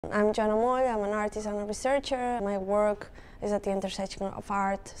I'm Joana Moll, I'm an artist and a researcher. My work is at the intersection of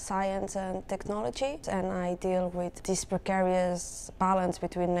art, science and technology, and I deal with this precarious balance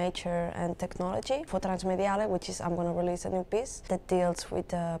between nature and technology. For transmediale, which is I'm going to release a new piece that deals with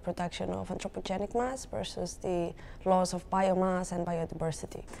the production of anthropogenic mass versus the loss of biomass and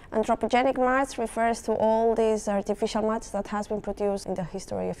biodiversity. Anthropogenic mass refers to all these artificial mass that has been produced in the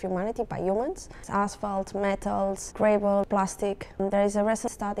history of humanity by humans. Asphalt, metals, gravel, plastic. And there is a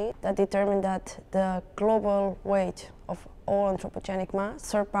recent study that determined that the global weight of all anthropogenic mass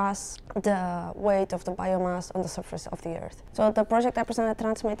surpass the weight of the biomass on the surface of the earth. So the project I presented,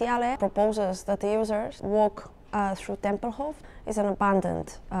 Transmediale, proposes that the users walk through Tempelhof. It's an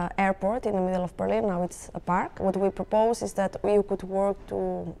abandoned airport in the middle of Berlin. Now it's a park. What we propose is that you could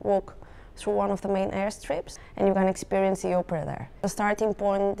walk through one of the main airstrips and you can experience the opera there. The starting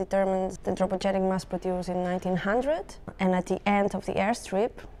point determines the anthropogenic mass produced in 1900, and at the end of the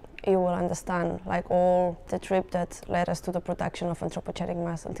airstrip you will understand like all the trip that led us to the production of anthropogenic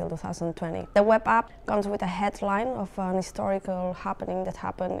mass until 2020. The web app comes with a headline of an historical happening that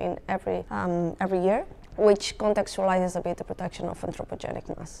happened in every year, which contextualizes a bit the production of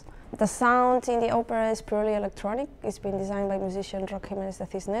anthropogenic mass. The sound in the opera is purely electronic. It's been designed by musician Roque Jimenez de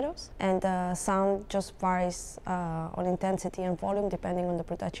Cisneros, and the sound just varies on intensity and volume depending on the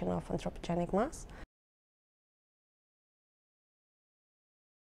production of anthropogenic mass.